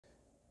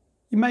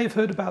You may have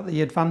heard about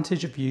the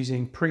advantage of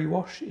using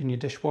pre-wash in your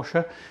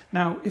dishwasher.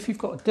 Now, if you've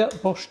got a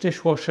Bosch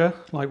dishwasher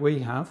like we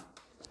have,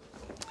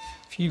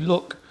 if you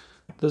look,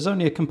 there's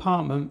only a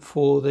compartment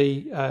for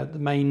the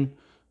main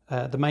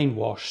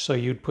wash. So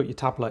you'd put your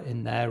tablet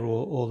in there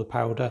or the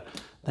powder,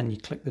 then you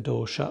click the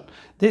door shut.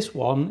 This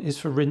one is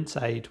for rinse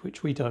aid,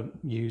 which we don't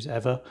use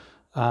ever,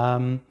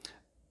 but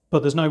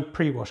there's no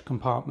pre-wash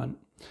compartment.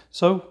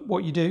 So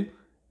what you do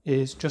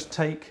is just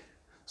take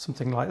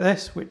something like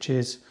this, which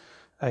is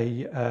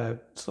a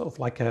sort of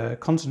like a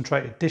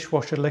concentrated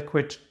dishwasher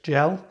liquid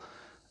gel,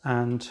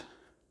 and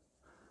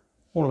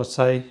all I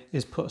say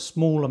is put a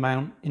small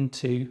amount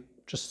into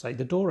just say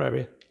the door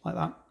area like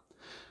that,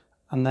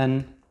 and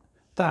then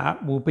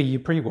that will be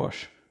your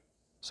pre-wash.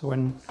 So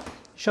when you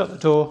shut the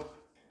door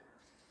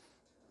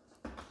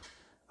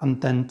and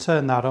then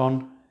turn that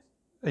on,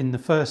 in the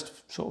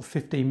first sort of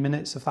 15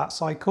 minutes of that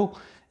cycle,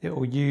 it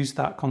will use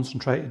that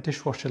concentrated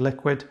dishwasher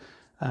liquid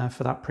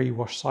for that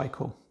pre-wash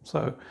cycle.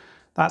 So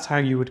that's how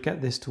you would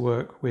get this to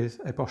work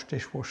with a Bosch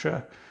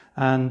dishwasher,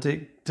 and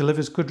it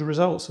delivers good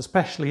results,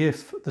 especially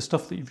if the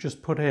stuff that you've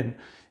just put in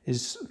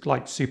is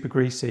like super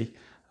greasy,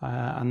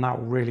 and that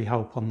will really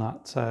help on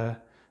that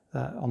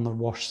on the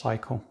wash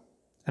cycle.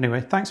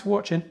 Anyway, thanks for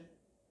watching.